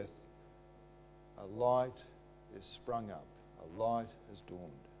a light is sprung up, a light has dawned.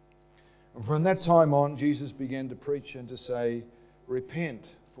 And from that time on, Jesus began to preach and to say, repent,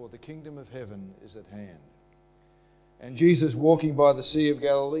 for the kingdom of heaven is at hand. And Jesus, walking by the Sea of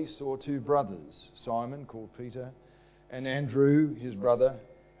Galilee, saw two brothers, Simon, called Peter, and Andrew, his brother,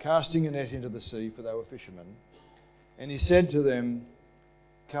 casting a net into the sea, for they were fishermen. And he said to them,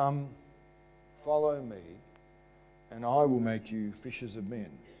 come, follow me, and I will make you fishers of men.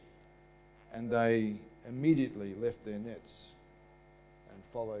 And they immediately left their nets and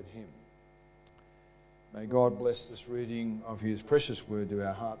followed him. May God bless this reading of his precious word to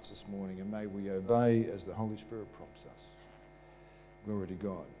our hearts this morning, and may we obey as the Holy Spirit prompts us. Glory to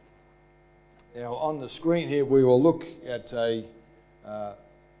God. Now on the screen here we will look at a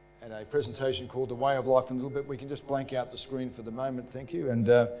presentation called The Way of Life in a little bit. We can just blank out the screen for the moment, thank you. And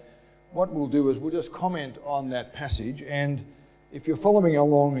what we'll do is we'll just comment on that passage, and if you're following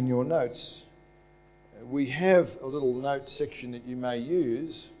along in your notes, we have a little note section that you may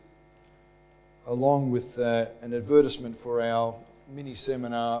use along with an advertisement for our mini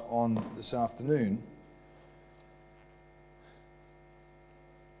seminar on this afternoon.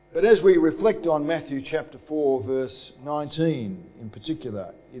 But as we reflect on Matthew chapter 4 verse 19 in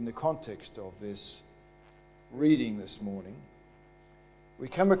particular in the context of this reading this morning, we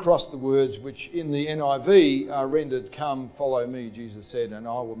come across the words which in the NIV are rendered, come, follow me, Jesus said, and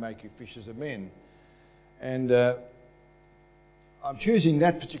I will make you fishers of men. And I'm choosing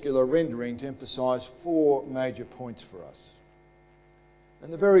that particular rendering to emphasise four major points for us.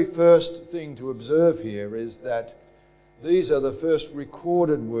 And the very first thing to observe here is that these are the first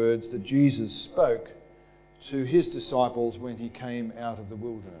recorded words that Jesus spoke to his disciples when he came out of the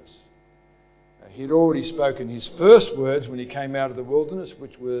wilderness. He had already spoken his first words when he came out of the wilderness,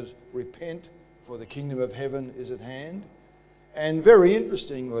 which was, repent, for the kingdom of heaven is at hand. And very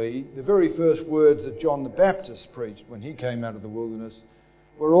interestingly, the very first words that John the Baptist preached when he came out of the wilderness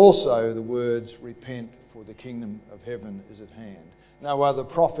were also the words, repent, for the kingdom of heaven is at hand. No other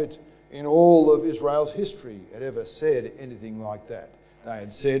prophet in all of Israel's history had ever said anything like that. They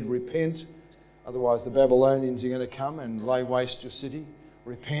had said, repent, otherwise the Babylonians are going to come and lay waste your city.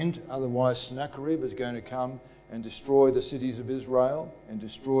 Repent, otherwise Sennacherib is going to come and destroy the cities of Israel and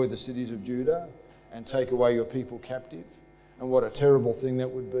destroy the cities of Judah and take away your people captive. And what a terrible thing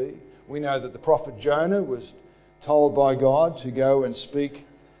that would be. We know that the prophet Jonah was told by God to go and speak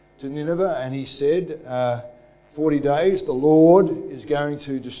to Nineveh, and he said, 40 days, the Lord is going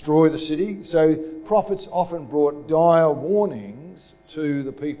to destroy the city. So prophets often brought dire warnings to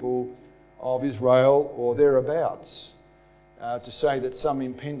the people of Israel or thereabouts to say that some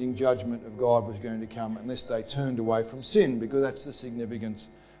impending judgment of God was going to come unless they turned away from sin, because that's the significance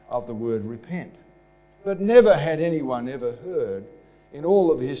of the word repent. But never had anyone ever heard in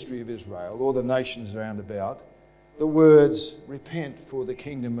all of the history of Israel or the nations round about the words, repent, for the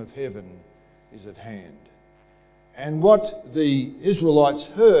kingdom of heaven is at hand. And what the Israelites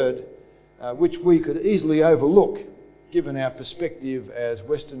heard, which we could easily overlook, given our perspective as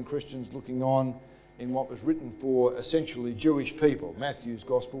Western Christians looking on in what was written for essentially Jewish people. Matthew's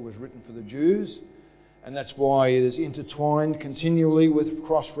Gospel was written for the Jews, and that's why it is intertwined continually with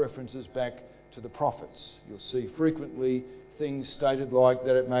cross-references back to the prophets. You'll see frequently things stated like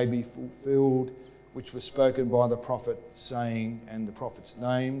that it may be fulfilled, which was spoken by the prophet saying, and the prophet's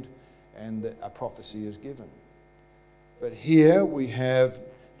named, and a prophecy is given. But here we have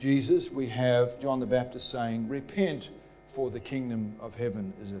Jesus, we have John the Baptist saying, repent, for the kingdom of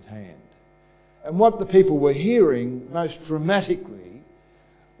heaven is at hand. And what the people were hearing most dramatically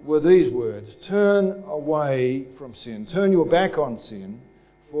were these words, turn away from sin, turn your back on sin,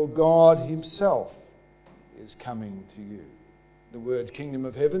 for God himself is coming to you. The word kingdom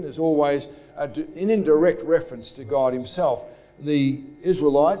of heaven is always an indirect reference to God himself. The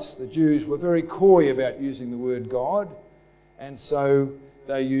Israelites, the Jews, were very coy about using the word God, and so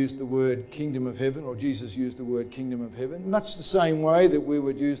they used the word kingdom of heaven, or Jesus used the word kingdom of heaven, much the same way that we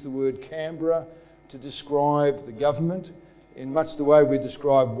would use the word Canberra to describe the government, in much the way we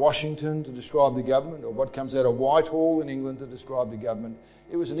describe Washington to describe the government, or what comes out of Whitehall in England to describe the government.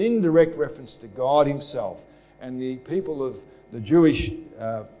 It was an indirect reference to God himself. And the people of the Jewish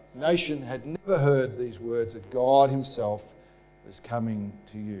nation had never heard these words, that God himself is coming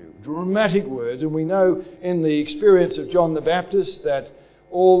to you. Dramatic words, and we know in the experience of John the Baptist that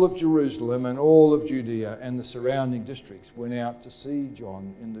all of Jerusalem and all of Judea and the surrounding districts went out to see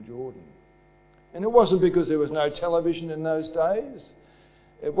John in the Jordan. And it wasn't because there was no television in those days.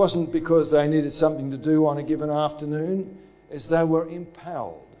 It wasn't because they needed something to do on a given afternoon, as they were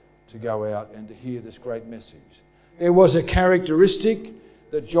impelled to go out and to hear this great message. There was a characteristic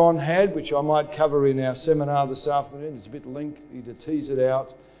that John had, which I might cover in our seminar this afternoon. It's a bit lengthy to tease it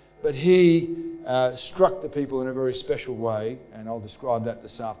out. But he struck the people in a very special way, and I'll describe that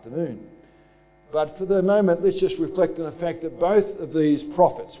this afternoon. But for the moment, let's just reflect on the fact that both of these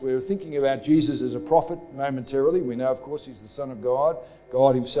prophets, we're thinking about Jesus as a prophet momentarily. We know, of course, he's the Son of God,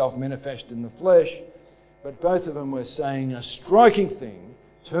 God himself manifest in the flesh. But both of them were saying a striking thing: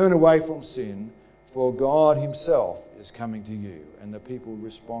 turn away from sin, for God himself is coming to you. And the people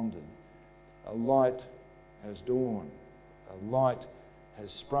responded. A light has dawned. A light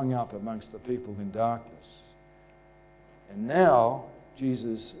has sprung up amongst the people in darkness. And now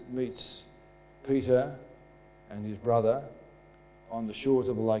Jesus meets Peter and his brother on the shores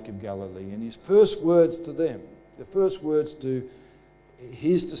of the Lake of Galilee. And his first words to them, the first words to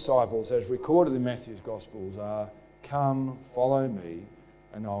his disciples, as recorded in Matthew's Gospels, are, "Come, follow me,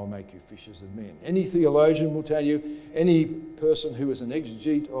 and I will make you fishers of men." Any theologian will tell you, any person who is an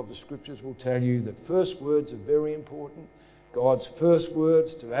exegete of the Scriptures will tell you that first words are very important. God's first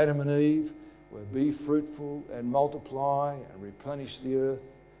words to Adam and Eve were, "Be fruitful and multiply and replenish the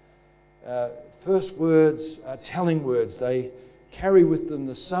earth." First words are telling words. They carry with them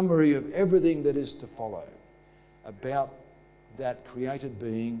the summary of everything that is to follow about that created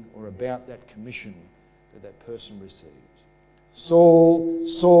being or about that commission that that person receives. "Saul,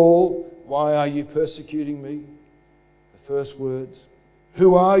 Saul, why are you persecuting me?" The first words.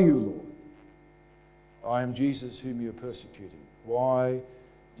 "Who are you, Lord?" "I am Jesus whom you are persecuting. Why are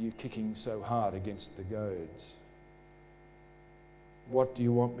you kicking so hard against the goads?" "What do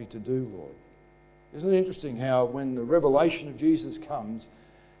you want me to do, Lord?" Isn't it interesting how when the revelation of Jesus comes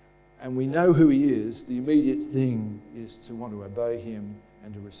and we know who he is, the immediate thing is to want to obey him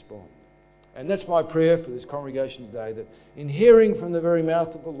and to respond. And that's my prayer for this congregation today, that in hearing from the very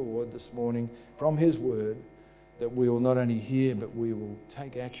mouth of the Lord this morning, from his word, that we will not only hear, but we will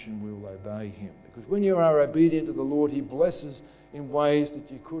take action, we will obey him. Because when you are obedient to the Lord, he blesses in ways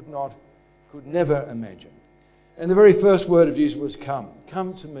that you could never imagine. And the very first word of Jesus was, "Come.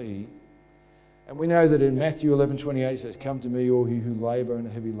 Come to me." And we know that in Matthew 11:28 it says, "Come to me, all you who labour and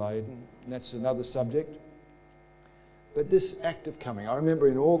are heavy laden." And that's another subject. But this act of coming, I remember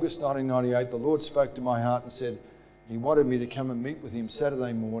in August 1998, the Lord spoke to my heart and said he wanted me to come and meet with him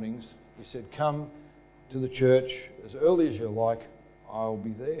Saturday mornings. He said, "Come to the church as early as you like, I'll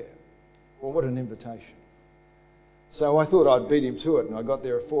be there." Well, what an invitation. So I thought I'd beat him to it, and I got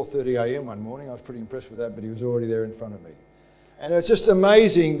there at 4:30 a.m. one morning. I was pretty impressed with that, but he was already there in front of me. And it's just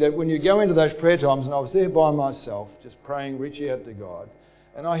amazing that when you go into those prayer times, and I was there by myself, just praying, reaching out to God,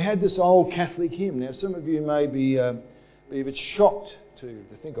 and I had this old Catholic hymn. Now, some of you may be a bit shocked to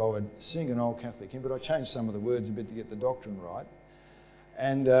think I would sing an old Catholic hymn, but I changed some of the words a bit to get the doctrine right.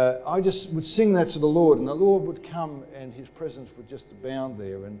 And I just would sing that to the Lord, and the Lord would come and his presence would just abound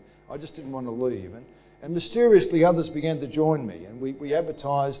there, and I just didn't want to leave. And mysteriously others began to join me, and we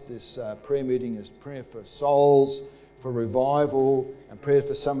advertised this prayer meeting as prayer for souls, for revival, and prayer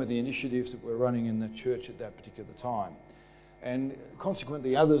for some of the initiatives that we're running in the church at that particular time. And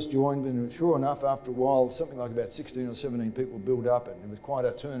consequently others joined, and sure enough, after a while, something like about 16 or 17 people built up, and there was quite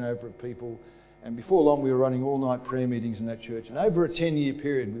a turnover of people. And before long, we were running all-night prayer meetings in that church. And over a 10-year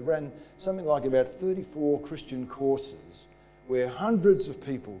period, we ran something like about 34 Christian courses where hundreds of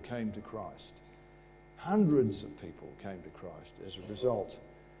people came to Christ. Hundreds of people came to Christ as a result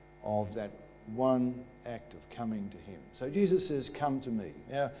of that one act of coming to him. So Jesus says, "Come to me."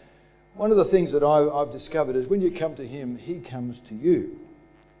 Now, one of the things that I've discovered is when you come to him, he comes to you.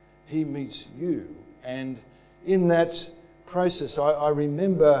 He meets you. And in that process, I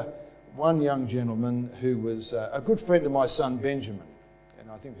remember one young gentleman who was a good friend of my son, Benjamin. And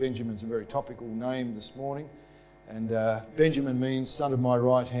I think Benjamin's a very topical name this morning. And Benjamin means son of my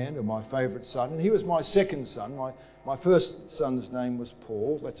right hand, or my favourite son. And he was my second son. My first son's name was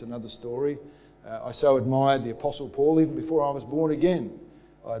Paul. That's another story. I so admired the Apostle Paul even before I was born again.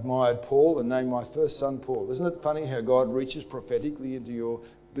 I admired Paul and named my first son Paul. Isn't it funny how God reaches prophetically into your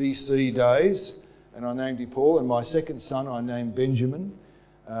BC days? And I named him Paul, and my second son I named Benjamin.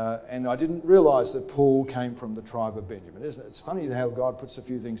 And I didn't realise that Paul came from the tribe of Benjamin, isn't it? It's funny how God puts a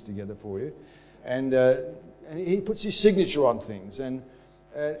few things together for you. And he puts his signature on things. And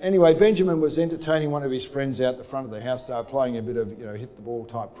anyway, Benjamin was entertaining one of his friends out the front of the house. They were playing a bit of, hit the ball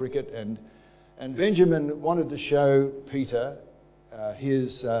type cricket. And Benjamin wanted to show Peter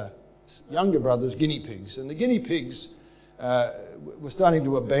his younger brother's guinea pigs. And the guinea pigs were starting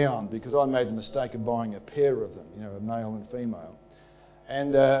to abound because I made the mistake of buying a pair of them, a male and female.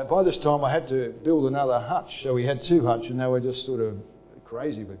 And by this time I had to build another hutch. So we had two hutches, and they were just sort of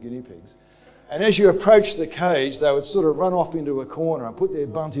crazy with guinea pigs. And as you approached the cage, they would sort of run off into a corner and put their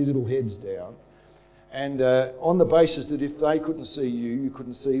bunty little heads down. And on the basis that if they couldn't see you, you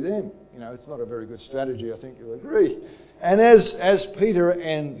couldn't see them. You know, it's not a very good strategy, I think you'll agree. And as Peter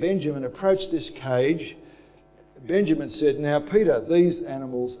and Benjamin approached this cage, Benjamin said, "Now, Peter, these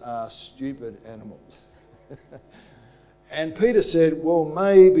animals are stupid animals." And Peter said, "Well,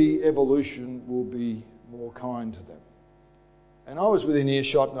 maybe evolution will be more kind to them." And I was within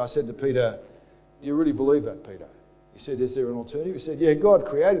earshot and I said to Peter, "Do you really believe that, Peter?" He said, "Is there an alternative?" He said, "Yeah, God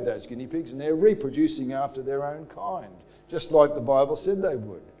created those guinea pigs and they're reproducing after their own kind, just like the Bible said they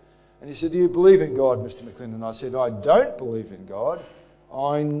would." And he said, "Do you believe in God, Mr. McLennan?" I said, "I don't believe in God.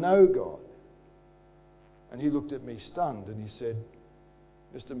 I know God." And he looked at me stunned and he said,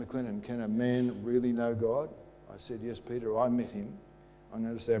 "Mr. McLennan, can a man really know God?" I said, "Yes, Peter, I met him." I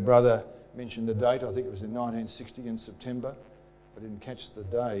noticed our brother mentioned the date. I think it was in 1960 in September. I didn't catch the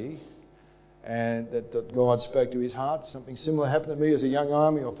day. And that God spoke to his heart. Something similar happened to me as a young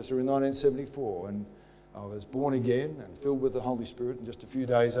army officer in 1974. And I was born again and filled with the Holy Spirit in just a few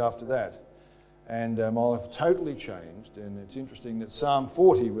days after that. And my life totally changed. And it's interesting that Psalm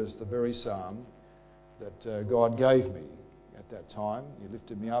 40 was the very psalm that God gave me at that time. He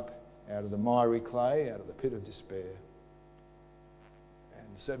lifted me up out of the miry clay, out of the pit of despair, and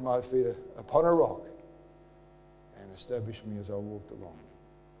set my feet upon a rock and established me as I walked along.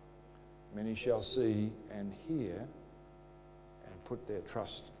 Many shall see and hear and put their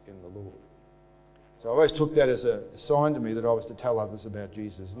trust in the Lord. So I always took that as a sign to me that I was to tell others about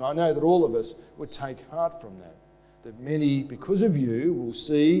Jesus. And I know that all of us would take heart from that. That many, because of you, will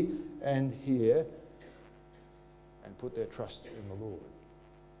see and hear and put their trust in the Lord.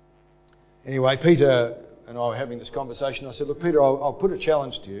 Anyway, Peter and I were having this conversation. I said, "Look, Peter, I'll put a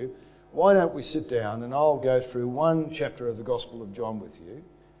challenge to you. Why don't we sit down and I'll go through one chapter of the Gospel of John with you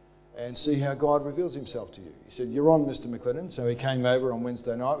and see how God reveals himself to you." He said, "You're on, Mr. McLennan." So he came over on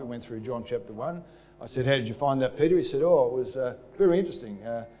Wednesday night. We went through John chapter 1. I said, "How did you find that, Peter?" He said, "Oh, it was very interesting."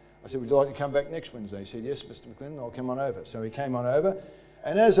 I said, "Would you like to come back next Wednesday?" He said, "Yes, Mr. McLennan, I'll come on over." So he came on over.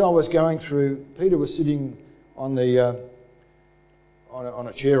 And as I was going through, Peter was sitting on on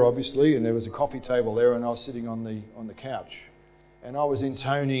a chair, obviously, and there was a coffee table there, and I was sitting on the couch. And I was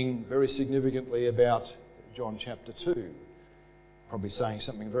intoning very significantly about John chapter 2, probably saying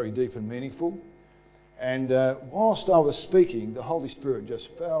something very deep and meaningful. And whilst I was speaking, the Holy Spirit just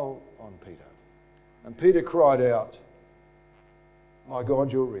fell on Peter. And Peter cried out, "My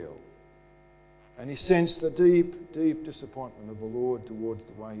God, you're real." And he sensed the deep, deep disappointment of the Lord towards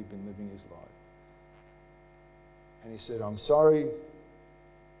the way he'd been living his life. And he said, "I'm sorry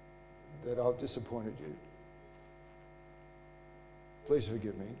that I've disappointed you. Please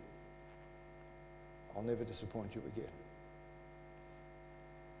forgive me. I'll never disappoint you again."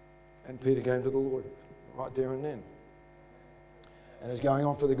 And Peter came to the Lord right there and then. And is going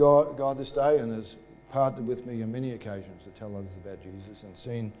on for the God this day and has partnered with me on many occasions to tell others about Jesus and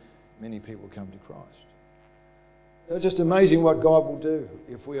seen many people come to Christ. So it's just amazing what God will do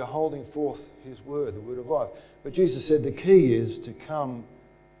if we are holding forth his word, the word of life. But Jesus said the key is to come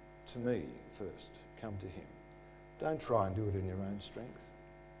to me first. Come to him. Don't try and do it in your own strength.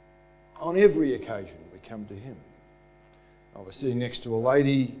 On every occasion we come to him. I was sitting next to a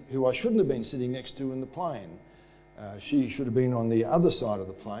lady who I shouldn't have been sitting next to in the plane. She should have been on the other side of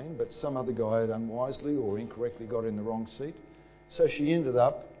the plane, but some other guy had unwisely or incorrectly got in the wrong seat. So she ended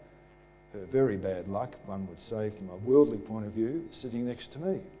up, her very bad luck, one would say from a worldly point of view, sitting next to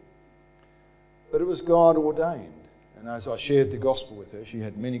me. But it was God ordained. And as I shared the gospel with her, she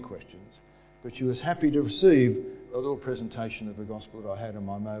had many questions, but she was happy to receive a little presentation of the gospel that I had on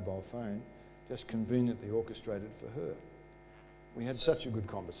my mobile phone, just conveniently orchestrated for her. We had such a good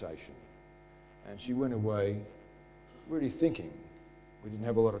conversation, and she went away really thinking. We didn't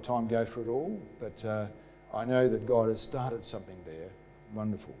have a lot of time to go through it all, but I know that God has started something there,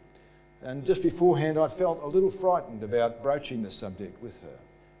 wonderful. And just beforehand, I felt a little frightened about broaching the subject with her.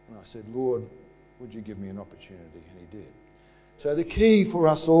 And I said, "Lord, would you give me an opportunity?" And he did. So the key for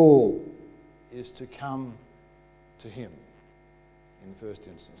us all is to come to him in the first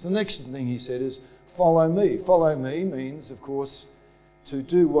instance. The next thing he said is, "Follow me." Follow me means, of course, to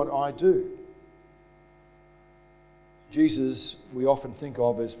do what I do. Jesus, we often think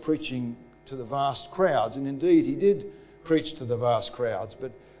of as preaching to the vast crowds, and indeed he did preach to the vast crowds,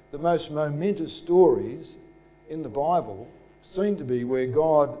 but the most momentous stories in the Bible seem to be where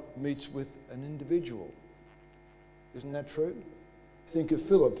God meets with an individual. Isn't that true? Think of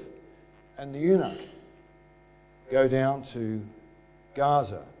Philip and the eunuch. Go down to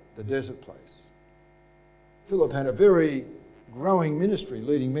Gaza, the desert place. Philip had a very growing ministry,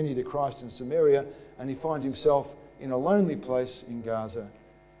 leading many to Christ in Samaria, and he finds himself in a lonely place in Gaza.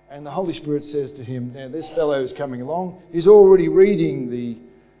 And the Holy Spirit says to him, now this fellow is coming along. He's already reading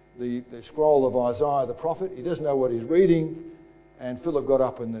the scroll of Isaiah the prophet. He doesn't know what he's reading. And Philip got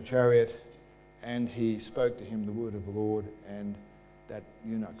up in the chariot and he spoke to him the word of the Lord, and that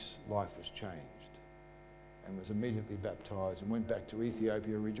eunuch's life was changed and was immediately baptised and went back to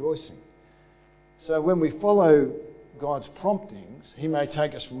Ethiopia rejoicing. So when we follow God's promptings, he may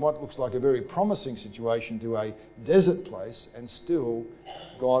take us from what looks like a very promising situation to a desert place, and still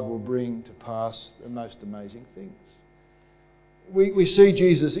God will bring to pass the most amazing things. We see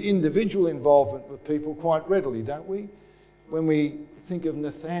Jesus' individual involvement with people quite readily, don't we? When we think of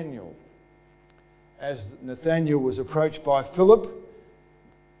Nathanael, as Nathanael was approached by Philip,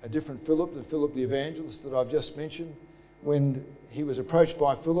 a different Philip than Philip the evangelist that I've just mentioned, when he was approached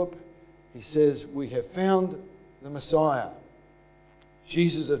by Philip, he says, we have found the Messiah,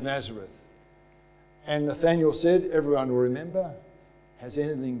 Jesus of Nazareth. And Nathanael said, everyone will remember, has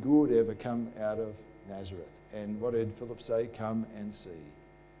anything good ever come out of Nazareth? And what did Philip say? Come and see.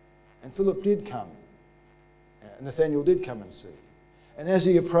 And Philip did come. Nathanael did come and see. And as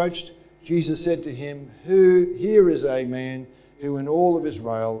he approached, Jesus said to him, here is a man who in all of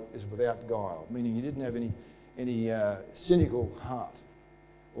Israel is without guile, meaning he didn't have any cynical heart.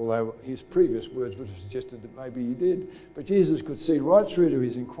 Although his previous words would have suggested that maybe he did. But Jesus could see right through to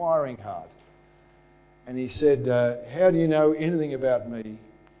his inquiring heart. And he said, how do you know anything about me?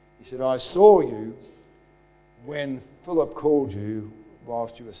 He said, I saw you when Philip called you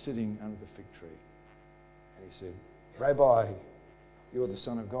whilst you were sitting under the fig tree. And he said, Rabbi, you're the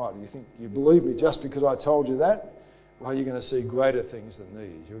Son of God. You think you believe me just because I told you that? Well, you're going to see greater things than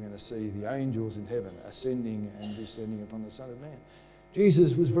these. You're going to see the angels in heaven ascending and descending upon the Son of Man.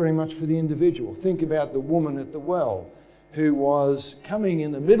 Jesus was very much for the individual. Think about the woman at the well who was coming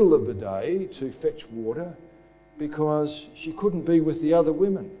in the middle of the day to fetch water because she couldn't be with the other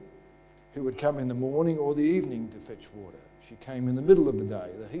women who would come in the morning or the evening to fetch water. She came in the middle of the day,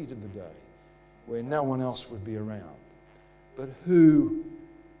 the heat of the day, where no one else would be around. But who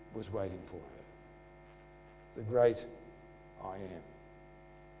was waiting for her? The great I am.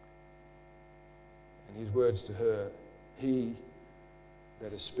 And his words to her, he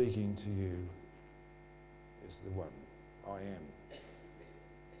that is speaking to you is the one, I am.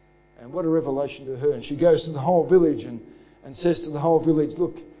 And what a revelation to her. And she goes to the whole village and says to the whole village,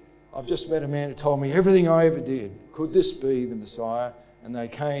 look, I've just met a man who told me everything I ever did. Could this be the Messiah? And they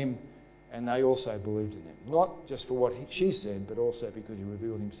came and they also believed in him. Not just for what she said, but also because he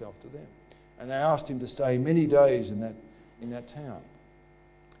revealed himself to them. And they asked him to stay many days in that town.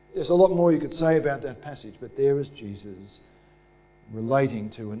 There's a lot more you could say about that passage, but there is Jesus relating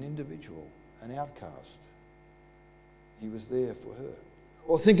to an individual, an outcast. He was there for her.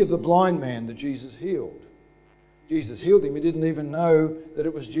 Or think of the blind man that Jesus healed. Jesus healed him. He didn't even know that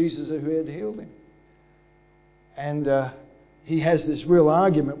it was Jesus who had healed him. And he has this real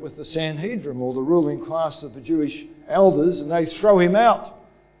argument with the Sanhedrin, or the ruling class of the Jewish elders, and they throw him out.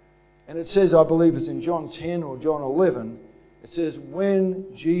 And it says, I believe it's in John 10 or John 11, it says, when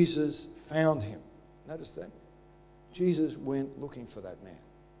Jesus found him. Notice that. Jesus went looking for that man.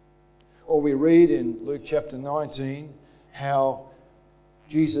 Or we read in Luke chapter 19 how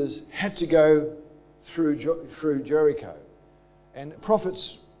Jesus had to go through Jericho. And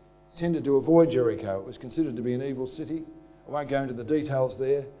prophets tended to avoid Jericho. It was considered to be an evil city. I won't go into the details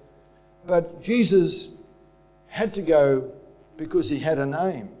there. But Jesus had to go because he had a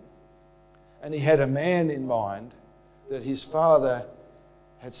name. And he had a man in mind that his father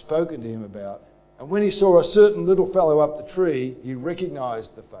had spoken to him about. And when he saw a certain little fellow up the tree, he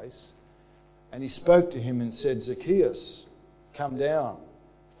recognised the face. And he spoke to him and said, Zacchaeus, come down,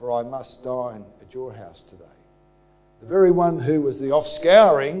 for I must dine at your house today. The very one who was the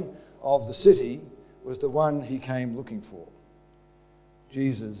offscouring of the city was the one he came looking for.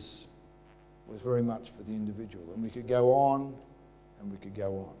 Jesus was very much for the individual. And we could go on and we could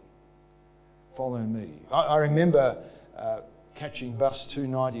go on. Follow me. I remember catching bus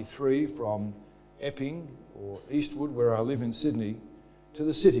 293 from Epping or Eastwood, where I live in Sydney, to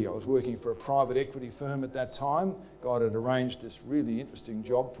the city. I was working for a private equity firm at that time. God had arranged this really interesting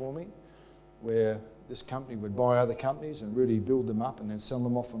job for me, where this company would buy other companies and really build them up and then sell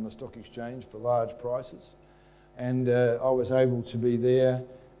them off on the stock exchange for large prices. And I was able to be there,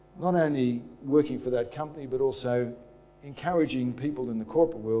 not only working for that company, but also encouraging people in the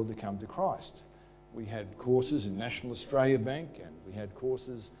corporate world to come to Christ. We had courses in National Australia Bank, and we had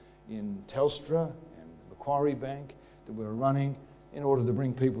courses in Telstra and Macquarie Bank that we were running in order to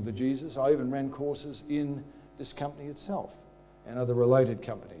bring people to Jesus. I even ran courses in this company itself. and other related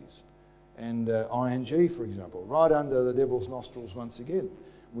companies. And ING, for example, right under the devil's nostrils once again.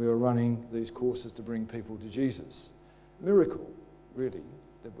 We were running these courses to bring people to Jesus. Miracle, really,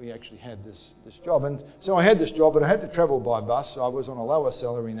 that we actually had this job. And so I had this job, but I had to travel by bus. I was on a lower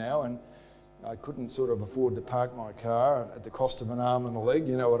salary now, and I couldn't sort of afford to park my car at the cost of an arm and a leg.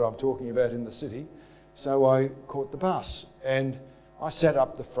 You know what I'm talking about in the city. So I caught the bus, and I sat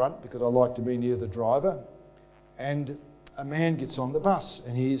up the front because I like to be near the driver. And a man gets on the bus,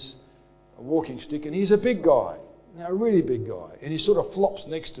 and he's a walking stick, and he's a big guy. Now, a really big guy. And he sort of flops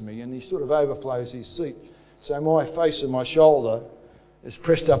next to me, and he sort of overflows his seat. So my face and my shoulder is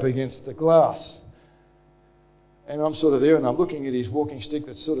pressed up against the glass. And I'm sort of there, and I'm looking at his walking stick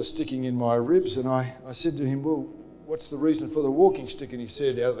that's sort of sticking in my ribs. And I said to him, well, what's the reason for the walking stick? And he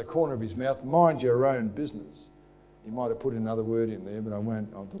said out of the corner of his mouth, mind your own business. He might have put another word in there, but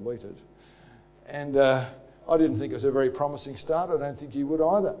I'll delete it. And I didn't think it was a very promising start. I don't think he would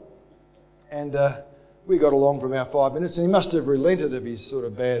either. And we got along for about 5 minutes, and he must have relented of his sort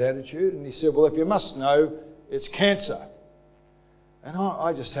of bad attitude. And he said, well, if you must know, it's cancer. And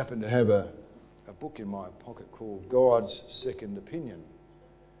I just happened to have a book in my pocket called God's Second Opinion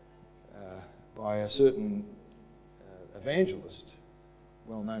by a certain evangelist,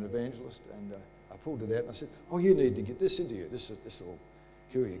 well-known evangelist. And I pulled it out and I said, oh, you need to get this into you. This will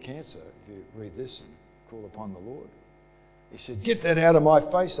cure your cancer if you read this and call upon the Lord. He said, get that out of my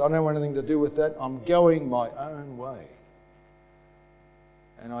face. I don't want anything to do with that. I'm going my own way.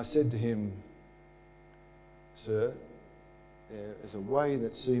 And I said to him, sir, there is a way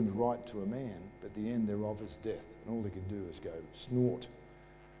that seems right to a man, but the end thereof is death. And all he could do is go snort,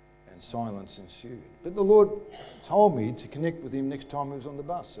 and silence ensued. But the Lord told me to connect with him next time he was on the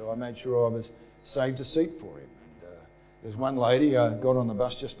bus, so I made sure I was saved a seat for him. And there's one lady I got on the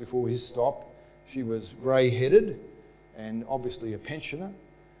bus just before his stop. She was grey-headed and obviously a pensioner,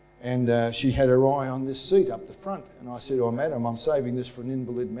 and she had her eye on this seat up the front. And I said, oh, madam, I'm saving this for an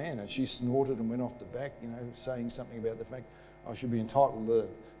invalid man. And she snorted and went off the back, saying something about the fact I should be entitled to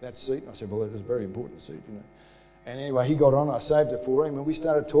that seat. And I said, well, it is a very important seat, And anyway, he got on, I saved it for him, and we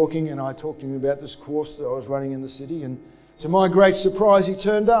started talking, and I talked to him about this course that I was running in the city. And to my great surprise, he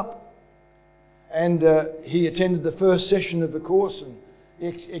turned up. And he attended the first session of the course, and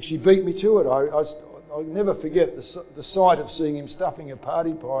he actually beat me to it. I'll never forget the sight of seeing him stuffing a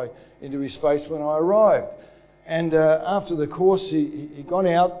party pie into his face when I arrived. And after the course, he got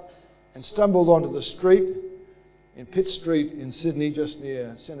out and stumbled onto the street in Pitt Street in Sydney, just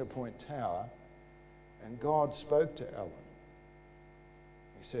near Centrepoint Tower. And God spoke to Alan.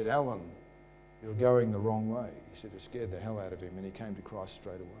 He said, Alan, you're going the wrong way. He said it scared the hell out of him, and he came to Christ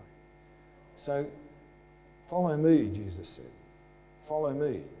straight away. So, follow me, Jesus said. Follow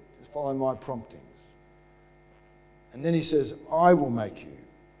me. Just follow my promptings. And then he says, I will make you.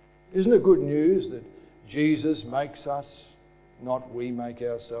 Isn't it good news that Jesus makes us, not we make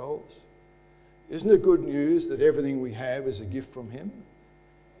ourselves? Isn't it good news that everything we have is a gift from him?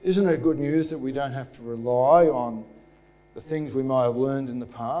 Isn't it good news that we don't have to rely on the things we might have learned in the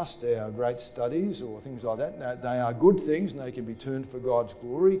past, our great studies or things like that? No, they are good things and they can be turned for God's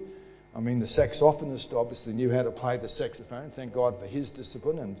glory. I mean, the saxophonist obviously knew how to play the saxophone. Thank God for his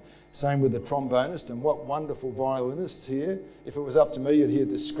discipline. And same with the trombonist. And what wonderful violinists here. If it was up to me, you'd hear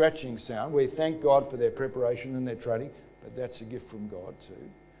this scratching sound. We thank God for their preparation and their training. But that's a gift from God too.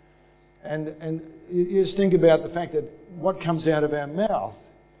 And you just think about the fact that what comes out of our mouth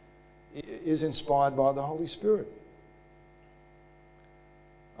is inspired by the Holy Spirit.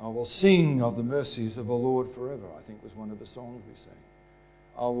 I will sing of the mercies of the Lord forever, I think was one of the songs we sang.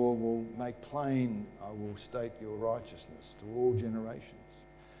 I will make plain, I will state your righteousness to all generations.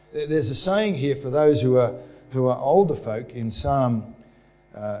 There's a saying here for those who are older folk in Psalm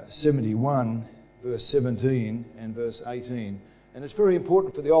 71, verse 17 and verse 18. And it's very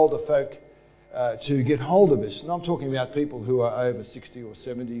important for the older folk to get hold of this. And I'm talking about people who are over 60 or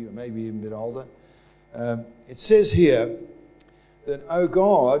 70 or maybe even a bit older. It says here that, O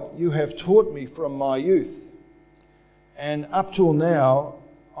God, you have taught me from my youth, and up till now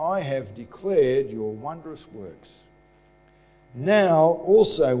I have declared your wondrous works. Now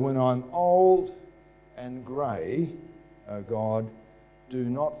also when I'm old and grey, O God, do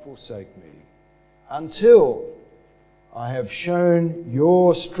not forsake me, until I have shown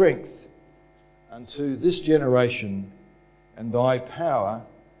your strength unto this generation and thy power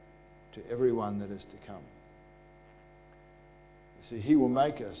to everyone that is to come. You see, he will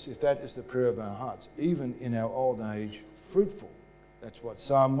make us, if that is the prayer of our hearts, even in our old age, fruitful. That's what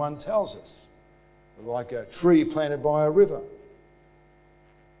Psalm 1 tells us. Like a tree planted by a river.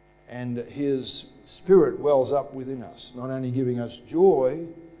 And his Spirit wells up within us, not only giving us joy,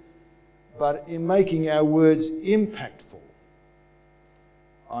 but in making our words impactful.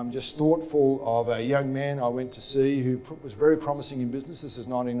 I'm just thoughtful of a young man I went to see who was very promising in business. This is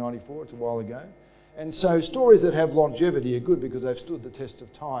 1994, it's a while ago. And so stories that have longevity are good because they've stood the test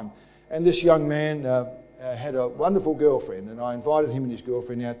of time. And this young man had a wonderful girlfriend, and I invited him and his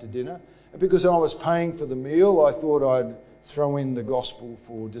girlfriend out to dinner. And because I was paying for the meal, I thought I'd throw in the gospel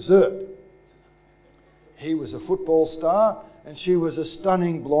for dessert. He was a football star, and she was a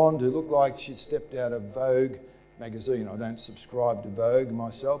stunning blonde who looked like she'd stepped out of Vogue magazine. I don't subscribe to Vogue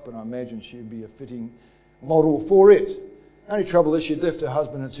myself, but I imagine she'd be a fitting model for it. Only trouble is she'd left her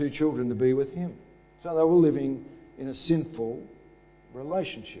husband and 2 children to be with him. So they were living in a sinful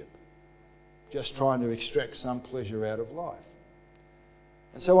relationship, just trying to extract some pleasure out of life.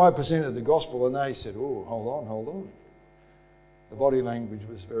 And so I presented the gospel, and they said, "Oh, hold on. The body language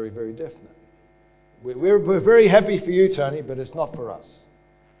was very, very definite. We're very happy for you, Tony, but it's not for us."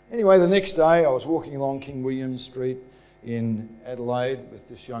 Anyway, the next day I was walking along King William Street in Adelaide with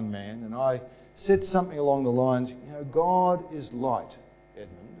this young man, and I said something along the lines, God is light,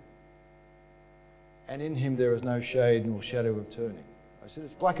 Edmund, and in him there is no shade nor shadow of turning. I said,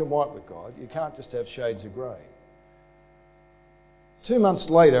 it's black and white with God. You can't just have shades of grey. 2 months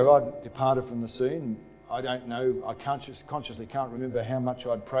later, I'd departed from the scene. I don't know, I consciously can't remember how much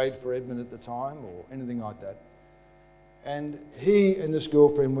I'd prayed for Edmund at the time or anything like that. And he and this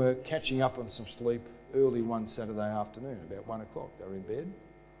girlfriend were catching up on some sleep early one Saturday afternoon, about 1 o'clock. They were in bed.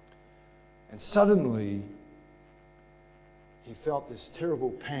 And suddenly, he felt this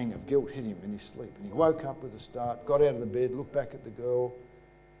terrible pang of guilt hit him in his sleep. And he woke up with a start, got out of the bed, looked back at the girl,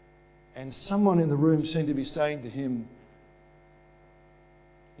 and someone in the room seemed to be saying to him,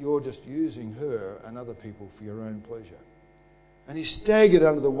 "You're just using her and other people for your own pleasure." And he staggered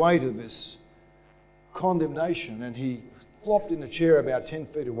under the weight of this condemnation, and he flopped in a chair about 10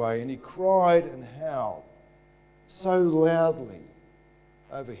 feet away, and he cried and howled so loudly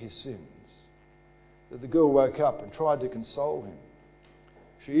over his sins that the girl woke up and tried to console him.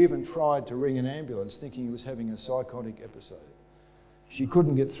 She even tried to ring an ambulance, thinking he was having a psychotic episode. She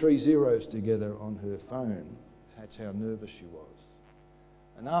couldn't get 3 zeros together on her phone. That's how nervous she was.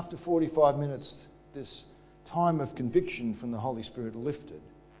 And after 45 minutes, this time of conviction from the Holy Spirit lifted,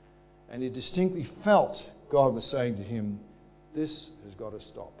 and he distinctly felt God was saying to him, "This has got to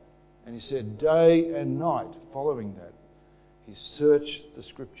stop." And he said day and night following that, he searched the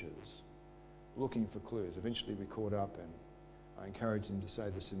scriptures looking for clues. Eventually we caught up, and I encouraged him to say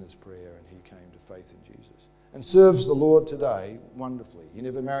the sinner's prayer, and he came to faith in Jesus and serves the Lord today wonderfully. He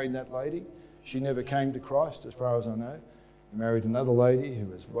never married that lady. She never came to Christ, as far as I know. He married another lady who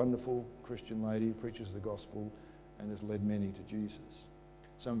was a wonderful Christian lady, preaches the gospel, and has led many to Jesus.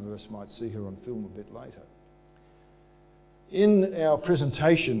 Some of us might see her on film a bit later. In our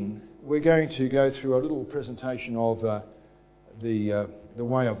presentation, we're going to go through a little presentation of the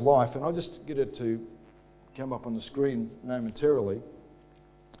way of life, and I'll just get it to come up on the screen momentarily,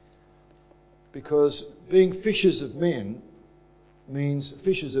 because being fishers of men means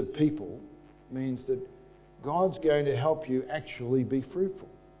fishers of people, means that God's going to help you actually be fruitful.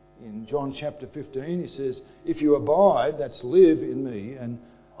 In John chapter 15, he says, "If you abide," that's live, "in me, and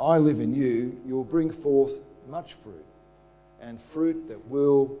I live in you, you'll bring forth much fruit, and fruit that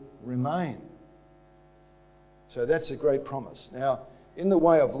will remain." So that's a great promise. Now, in the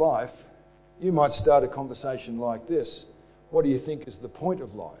way of life, you might start a conversation like this. What do you think is the point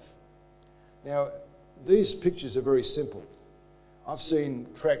of life? Now, these pictures are very simple. I've seen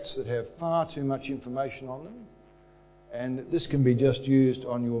tracts that have far too much information on them, and this can be just used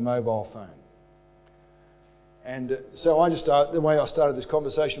on your mobile phone. And so the way I started this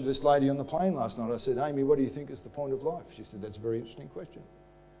conversation with this lady on the plane last night, I said, "Amy, what do you think is the point of life?" She said, "That's a very interesting question."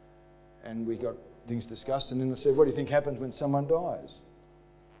 And we got things discussed, and then I said, "What do you think happens when someone dies?"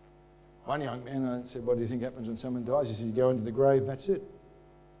 One young man, I said, "What do you think happens when someone dies?" He said, "You go into the grave, that's it."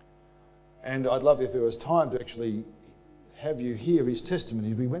 And I'd love if there was time to actually have you hear his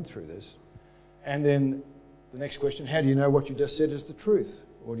testimony as we went through this. And then the next question, how do you know what you just said is the truth?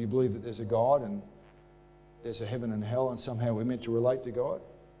 Or do you believe that there's a God and there's a heaven and hell and somehow we're meant to relate to God?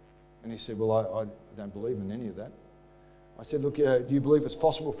 And he said, "Well, I don't believe in any of that." I said, "Look, do you believe it's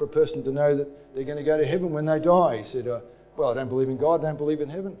possible for a person to know that they're going to go to heaven when they die?" He said, "Well, I don't believe in God, I don't believe in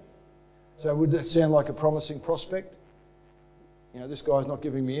heaven." So would that sound like a promising prospect? This guy's not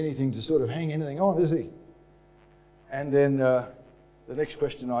giving me anything to sort of hang anything on, is he? And then the next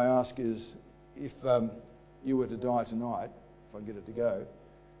question I ask is, if you were to die tonight, if I can get it to go,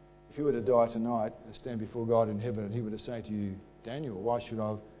 if you were to die tonight and stand before God in heaven and he were to say to you, "Daniel, why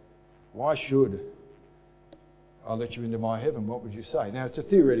should I'll let you into my heaven, what would you say? Now, it's a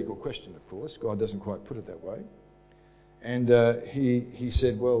theoretical question, of course. God doesn't quite put it that way. And he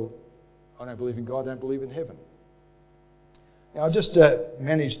said, well, I don't believe in God, I don't believe in heaven. Now, I just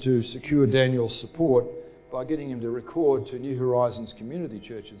managed to secure Daniel's support by getting him to record to New Horizons Community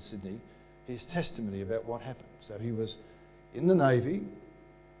Church in Sydney his testimony about what happened. So he was in the Navy,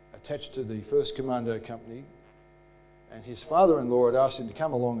 attached to the 1st Commando Company, and his father-in-law had asked him to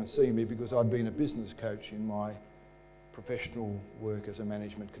come along and see me because I'd been a business coach in my professional work as a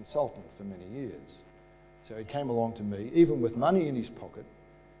management consultant for many years. So he came along to me, even with money in his pocket,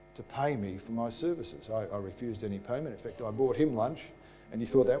 to pay me for my services. I refused any payment. In fact, I bought him lunch, and he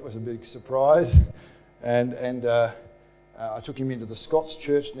thought that was a big surprise. And I took him into the Scots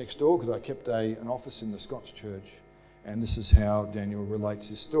church next door because I kept an office in the Scots church. And this is how Daniel relates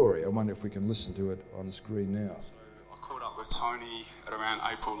his story. I wonder if we can listen to it on the screen now. So I caught up with Tony at around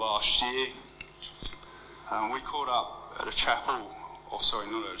April last year. We caught up at a chapel, or sorry,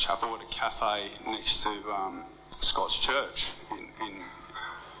 not at a chapel, at a cafe next to Scots church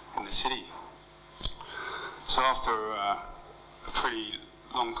in the city. So after a pretty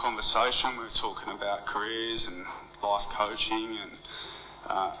long conversation, we were talking about careers and life coaching, and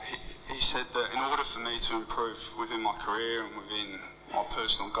he said that in order for me to improve within my career and within my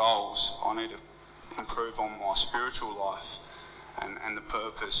personal goals, I need to improve on my spiritual life and the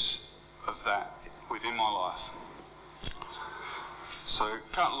purpose of that within my life. So,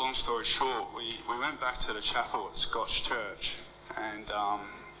 cut a long story short, we went back to the chapel at Scotch Church, and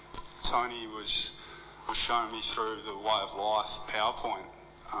Tony was showing me through the Way of Life PowerPoint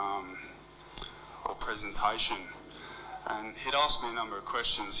or presentation, and he'd asked me a number of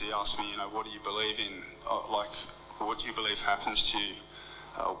questions. He asked me, what do you believe in? What do you believe happens to you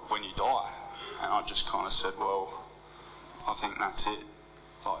when you die? And I just kind of said, well, I think that's it.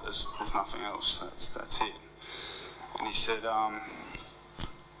 Like, there's nothing else. That's it. And he said, do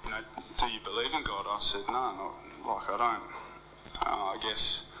you believe in God? I said, no, I don't. I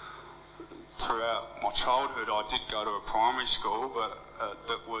guess throughout my childhood I did go to a primary school, but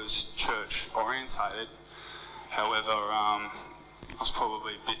that was church orientated. However, I was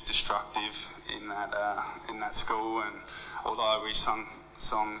probably a bit destructive in that school, and although we sung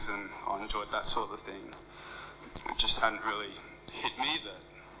songs and I enjoyed that sort of thing, it just hadn't really hit me that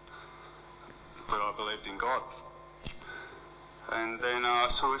I believed in God. And then,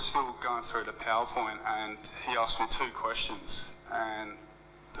 so we're still going through the PowerPoint, and he asked me 2 questions. And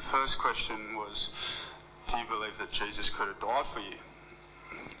the first question was, do you believe that Jesus could have died for you?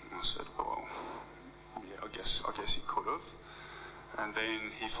 And I said, well, yeah, I guess he could have. And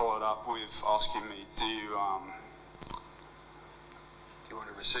then he followed up with asking me, do you want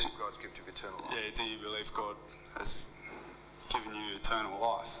to receive God's gift of eternal life? Yeah, do you believe God has given you eternal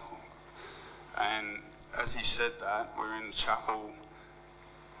life? And as he said that, we were in the chapel,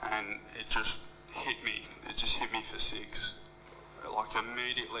 and it just hit me. It just hit me for 6. Like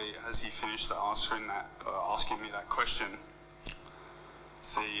immediately as he finished asking me that question,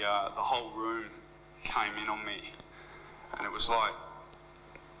 the whole room came in on me, and it was like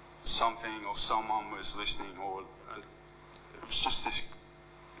something or someone was listening, or it was just this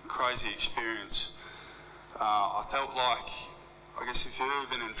crazy experience. I felt like, I guess if you've ever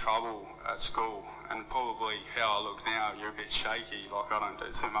been in trouble at school, and probably how I look now, you're a bit shaky, like I don't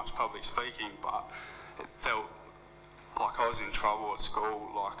do too much public speaking, but it felt like I was in trouble at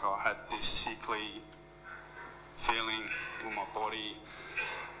school, like I had this sickly feeling in my body,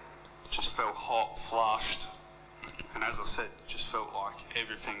 just felt hot, flushed, and as I said, just felt like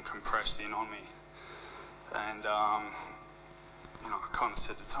everything compressed in on me. And I kind of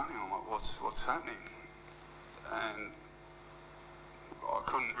said to Tony, I'm like, what's happening? And I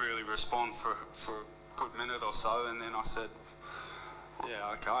couldn't really respond for a good minute or so, and then I said,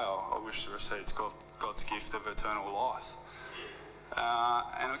 yeah, okay, I wish to receive God's gift of eternal life.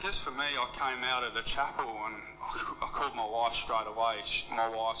 And I guess for me, I came out of the chapel and I called my wife straight away. My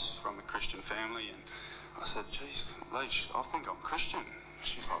wife's from a Christian family, and I said, geez, Leach, I think I'm Christian.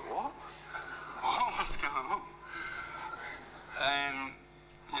 She's like, what? What's going on? And,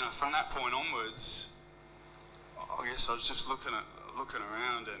 from that point onwards, I guess I was just looking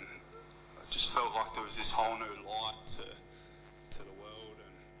around, and I just felt like there was this whole new light to the world.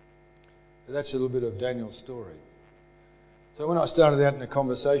 So that's a little bit of Daniel's story. So when I started out in the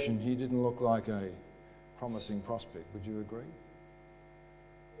conversation, he didn't look like a promising prospect. Would you agree?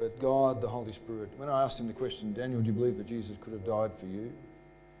 But God, the Holy Spirit, when I asked him the question, Daniel, do you believe that Jesus could have died for you?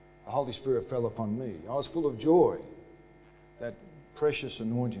 The Holy Spirit fell upon me. I was full of joy, that precious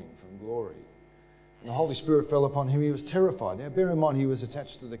anointing from glory. And the Holy Spirit fell upon him. He was terrified. Now, bear in mind, he was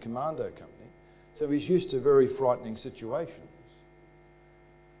attached to the Commando Company. So he's used to very frightening situations.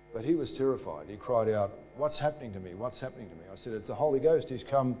 But he was terrified. He cried out, "What's happening to me? What's happening to me?" I said, "It's the Holy Ghost. He's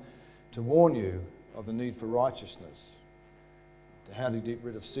come to warn you of the need for righteousness, to how to get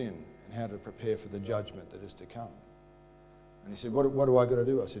rid of sin and how to prepare for the judgment that is to come." And he said, what do I got to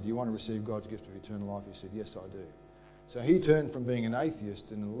do? I said, "Do you want to receive God's gift of eternal life?" He said, "Yes, I do." So he turned from being an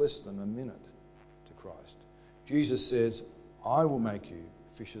atheist in less than a minute to Christ. Jesus says, "I will make you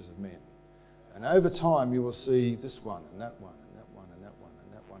fishers of men." And over time you will see this one and that one and that one and that one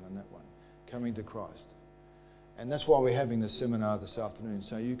and that one and that one coming to Christ. And that's why we're having this seminar this afternoon,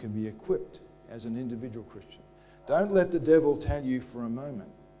 so you can be equipped as an individual Christian. Don't let the devil tell you for a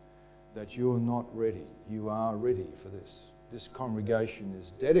moment that you're not ready. You are ready for this. This congregation is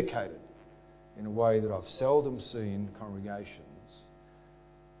dedicated in a way that I've seldom seen congregations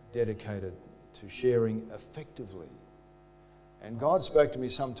dedicated to sharing effectively. And God spoke to me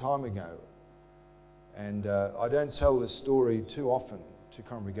some time ago, and I don't tell this story too often to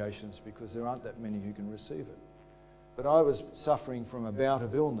congregations because there aren't that many who can receive it. But I was suffering from a bout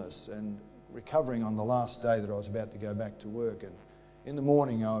of illness and recovering on the last day that I was about to go back to work, and in the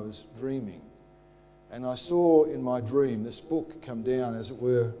morning I was dreaming, and I saw in my dream this book come down, as it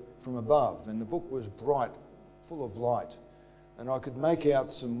were, from above, and the book was bright, full of light, and I could make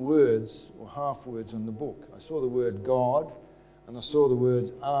out some words or half words on the book. I saw the word God, and I saw the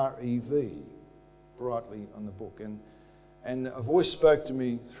words R-E-V brightly on the book, and a voice spoke to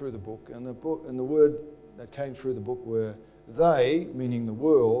me through the book, and the word that came through the book were, "They," meaning the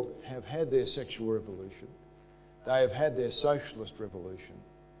world, "have had their sexual revolution. They have had their socialist revolution.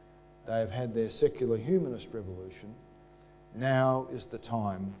 They have had their secular humanist revolution. Now is the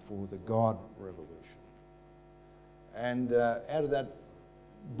time for the God revolution." And out of that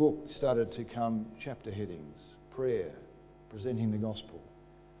book started to come chapter headings: prayer, presenting the gospel,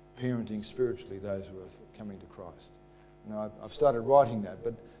 parenting spiritually those who are coming to Christ. Now, I've started writing that,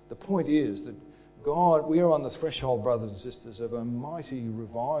 but the point is that God, we are on the threshold, brothers and sisters, of a mighty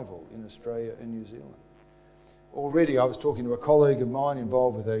revival in Australia and New Zealand. Already, I was talking to a colleague of mine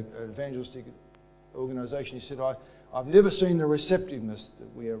involved with an evangelistic organisation. He said, I've never seen the receptiveness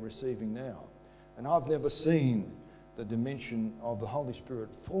that we are receiving now. And I've never seen the dimension of the Holy Spirit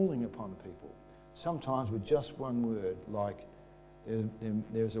falling upon people, sometimes with just one word, like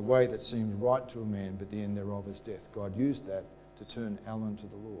there's a way that seems right to a man, but the end thereof is death. God used that to turn Alan to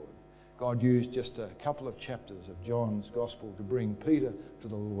the Lord. God used just a couple of chapters of John's Gospel to bring Peter to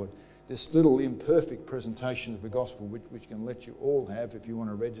the Lord. This little imperfect presentation of the Gospel, which can let you all have if you want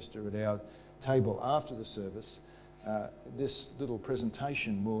to register at our table after the service, this little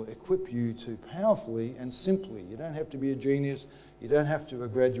presentation will equip you to powerfully and simply. You don't have to be a genius. You don't have to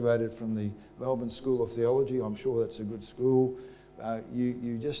have graduated from the Melbourne School of Theology. I'm sure that's a good school.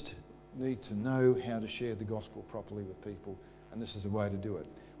 You just need to know how to share the Gospel properly with people, and this is a way to do it.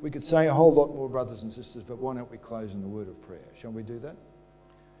 We could say a whole lot more, brothers and sisters, but why don't we close in the word of prayer? Shall we do that?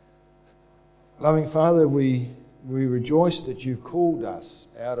 Loving Father, we rejoice that you've called us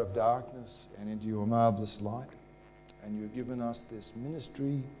out of darkness and into your marvellous light, and you've given us this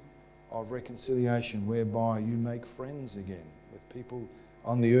ministry of reconciliation whereby you make friends again with people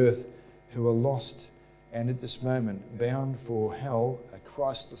on the earth who are lost and at this moment bound for hell, a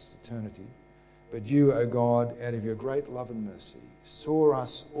Christless eternity. But you, O God, out of your great love and mercy, saw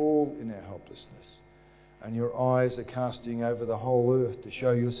us all in our helplessness, and your eyes are casting over the whole earth to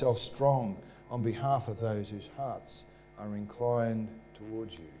show yourself strong on behalf of those whose hearts are inclined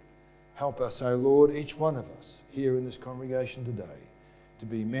towards you. Help us, O Lord, each one of us here in this congregation today, to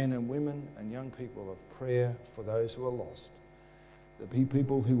be men and women and young people of prayer for those who are lost, to be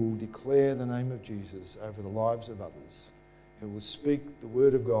people who will declare the name of Jesus over the lives of others, who will speak the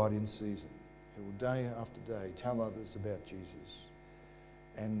word of God in season, who will day after day tell others about Jesus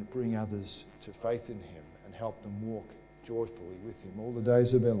and bring others to faith in him and help them walk joyfully with him all the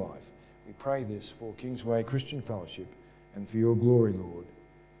days of their life. We pray this for Kingsway Christian Fellowship and for your glory, Lord.